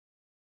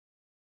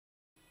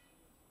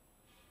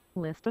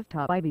List of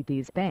top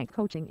IBPS bank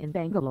coaching in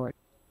Bangalore.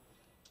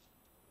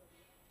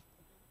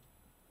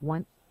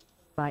 1.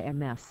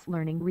 IMS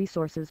Learning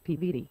Resources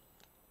Pvt.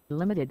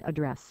 Limited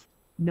address.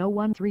 No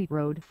 13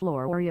 Road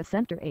Floria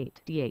Center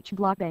 8DH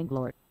Block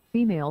Bangalore.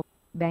 Email,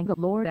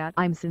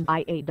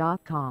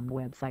 bangalore@imsinia.com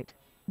website.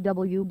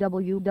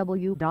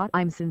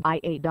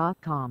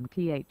 www.imsinia.com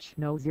ph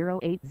no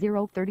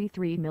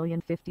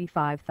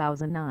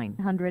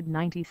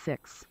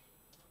 08033055996.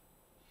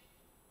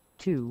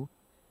 2.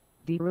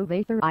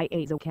 Deruvathar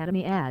IA's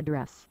Academy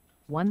address,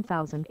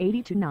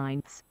 1082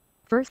 9th,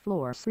 first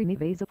floor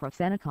Srinivasa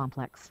Prasanna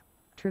Complex,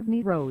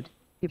 Triveni Road,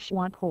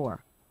 Yeshwanthpur,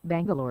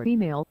 Bangalore.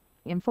 Email,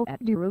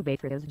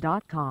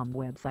 info@deruvathras.com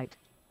website.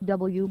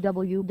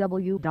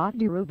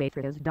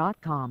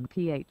 www.deruvathras.com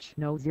ph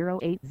no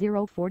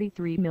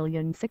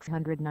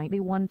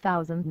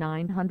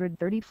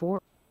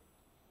 08043691934.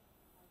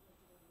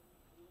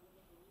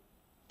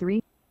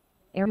 3.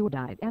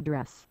 Erudite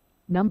address,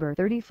 number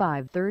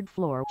 35 3rd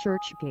floor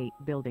Churchgate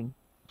Building,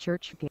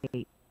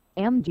 Churchgate,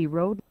 MG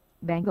Road,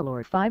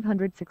 Bangalore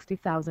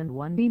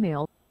 560,001.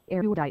 Email,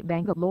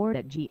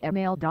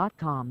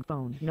 eruditebangalore@gmail.com.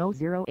 Phone no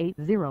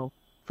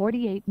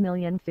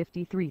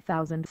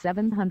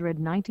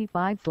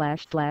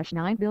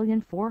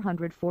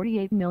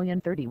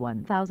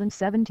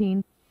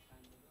 080-48,053,795/9,448,031,017.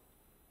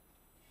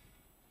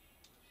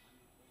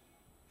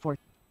 4.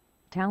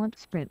 Talent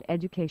Sprint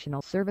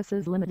Educational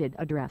Services Limited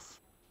address,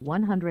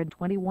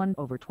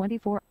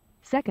 121/24,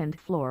 2nd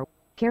floor,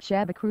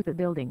 Kershabakrutha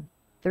Building,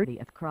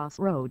 30th Cross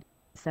Road,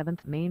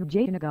 7th Main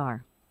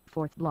Jayanagar,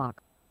 4th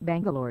Block,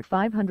 Bangalore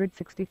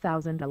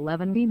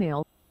 560,011.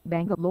 Email,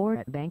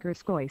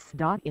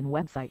 bangalore@bankerschoice.in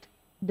website,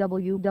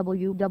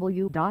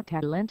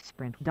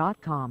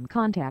 www.talentsprint.com.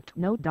 Contact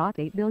note.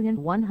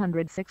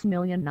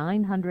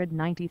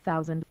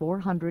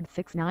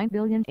 8,106,990,406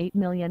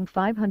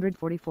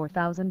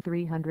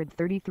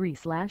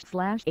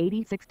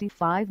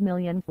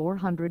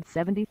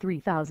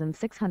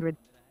 9,8,544,333//80,65,473,600.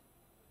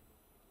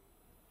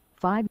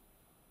 5.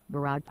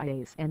 Baraj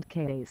IA's and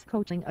KA's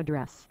coaching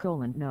address: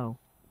 no.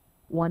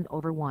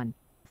 1/1,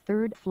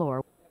 3rd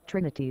floor,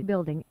 Trinity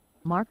Building,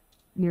 Mark,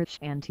 near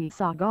Shanti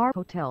Sagar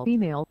Hotel.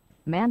 Email,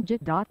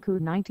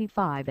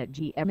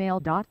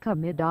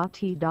 manjit.ku95@gmail.com.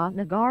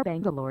 mid.t.nagar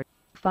Bangalore,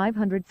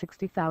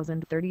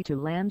 560,032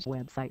 Lands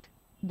website,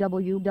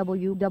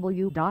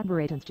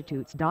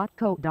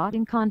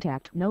 www.baratinstitutes.co.in.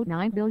 Contact note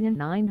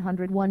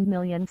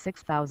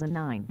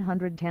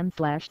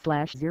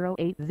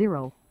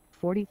 9,901,006,910//080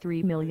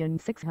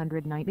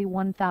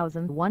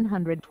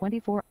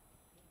 43,691,124.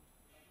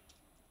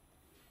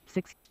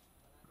 6.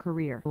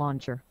 Career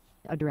Launcher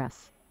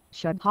address,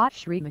 Shubhat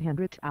Shri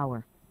Mahendra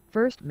Tower,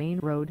 1st Main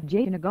Road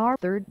Jayanagar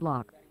 3rd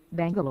Block,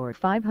 Bangalore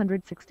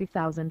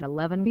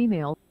 560,011.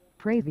 Email,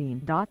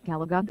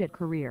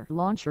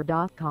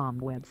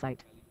 praveen.kalagad@careerlauncher.com website,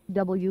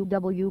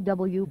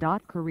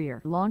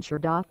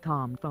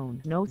 www.careerlauncher.com.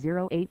 Phone no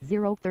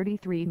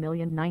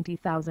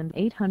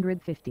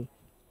 080-33,090,850.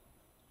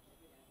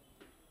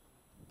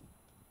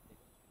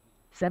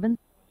 7.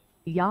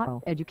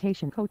 Yao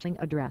Education Coaching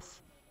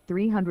address,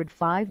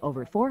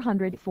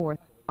 305/404,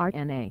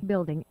 RNA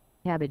Building,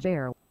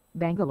 Habajare,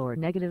 Bangalore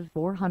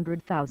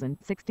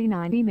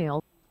 -400,069.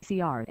 Email,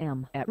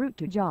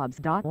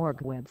 crm@route2jobs.org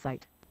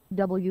website,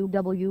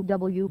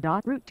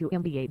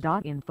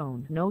 www.route2mba.in.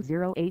 Phone no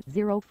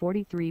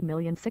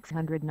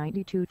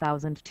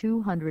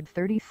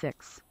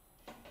 080-43,692,236.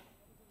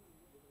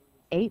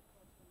 8.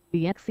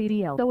 The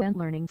XCDLO and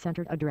Learning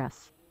Center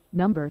address,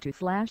 number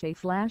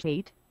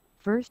 2/A/8,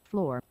 1st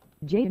floor,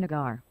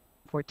 Jayanagar,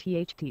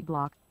 4THT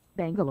Block,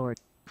 Bangalore,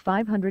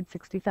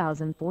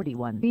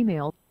 560,041.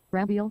 Email,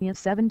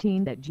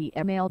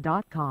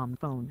 rambilia17@gmail.com.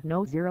 Phone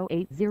no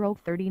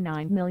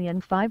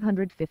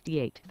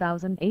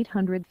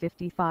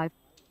 080-39,558,855.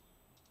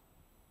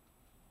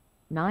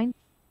 9.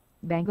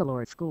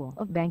 Bangalore School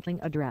of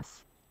Banking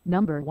address,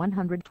 number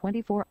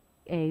 124,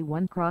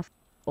 A1 Cross,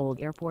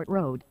 Old Airport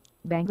Road,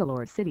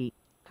 Bangalore City,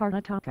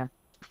 Karnataka,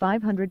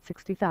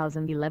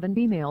 560,011.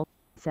 Email,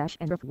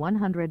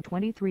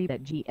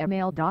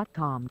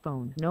 sessionref123@gmail.com.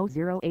 Phone no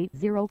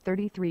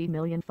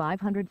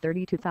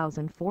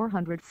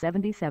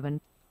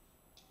 080-33,532,477.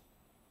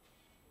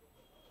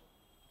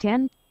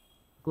 10.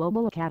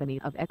 Global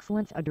Academy of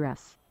Excellence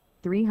address,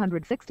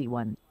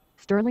 361,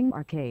 Sterling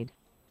Arcade,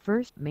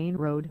 1st Main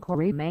Road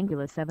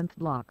Koramangala 7th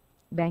Block,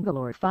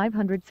 Bangalore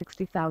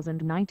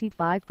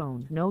 560,095.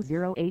 Phone no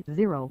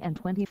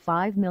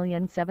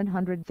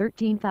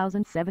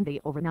 080-25,713,070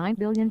 over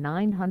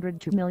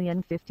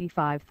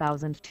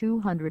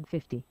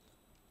 9,902,055,250.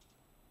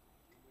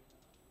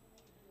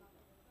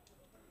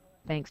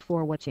 Thanks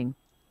for watching.